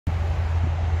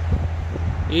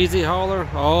Easy hauler,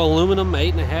 all aluminum,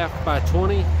 8.5 by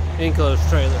 20 enclosed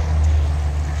trailer.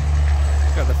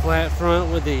 Got the flat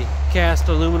front with the cast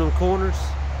aluminum corners,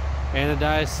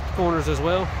 anodized corners as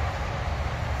well.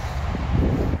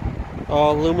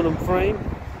 All aluminum frame.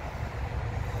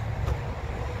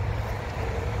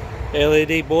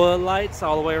 LED boiler lights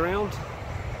all the way around.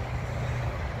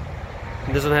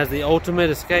 And this one has the ultimate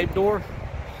escape door.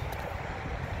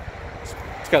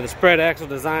 It's got the spread axle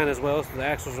design as well, so the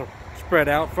axles are spread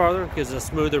out farther, gives it a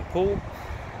smoother pull.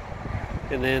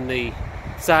 And then the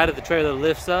side of the trailer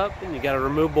lifts up, and you got a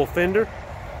removable fender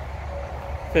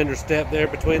step there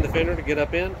between the fender to get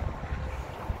up in.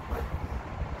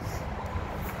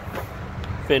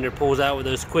 Fender pulls out with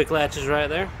those quick latches right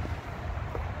there.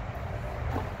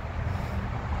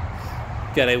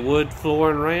 Got a wood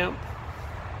floor and ramp,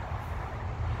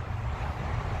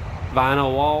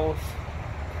 vinyl walls.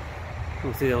 You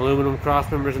can see the aluminum cross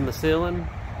members in the ceiling.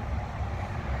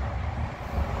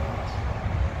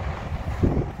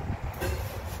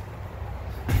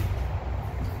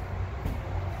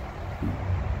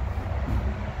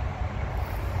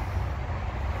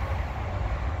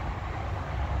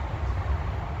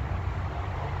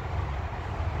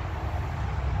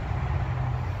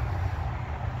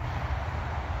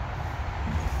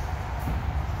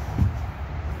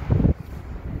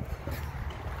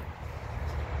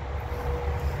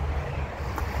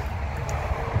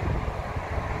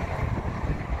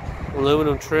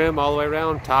 Aluminum trim all the way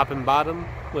around, top and bottom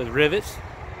with rivets.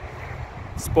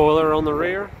 Spoiler on the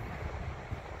rear.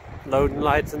 Loading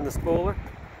lights in the spoiler.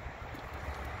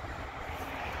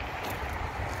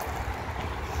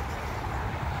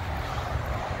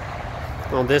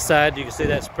 On this side you can see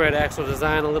that spread axle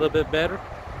design a little bit better.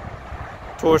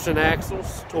 Torsion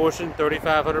axles, Torsion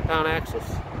 3,500 pound axles.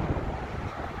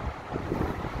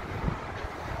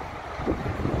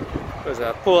 There's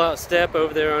a pull-out step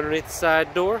over there underneath the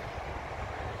side door.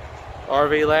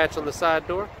 RV latch on the side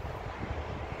door.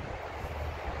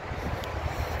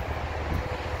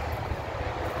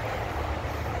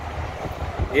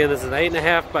 Again, this is an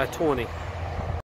 8.5 by 20.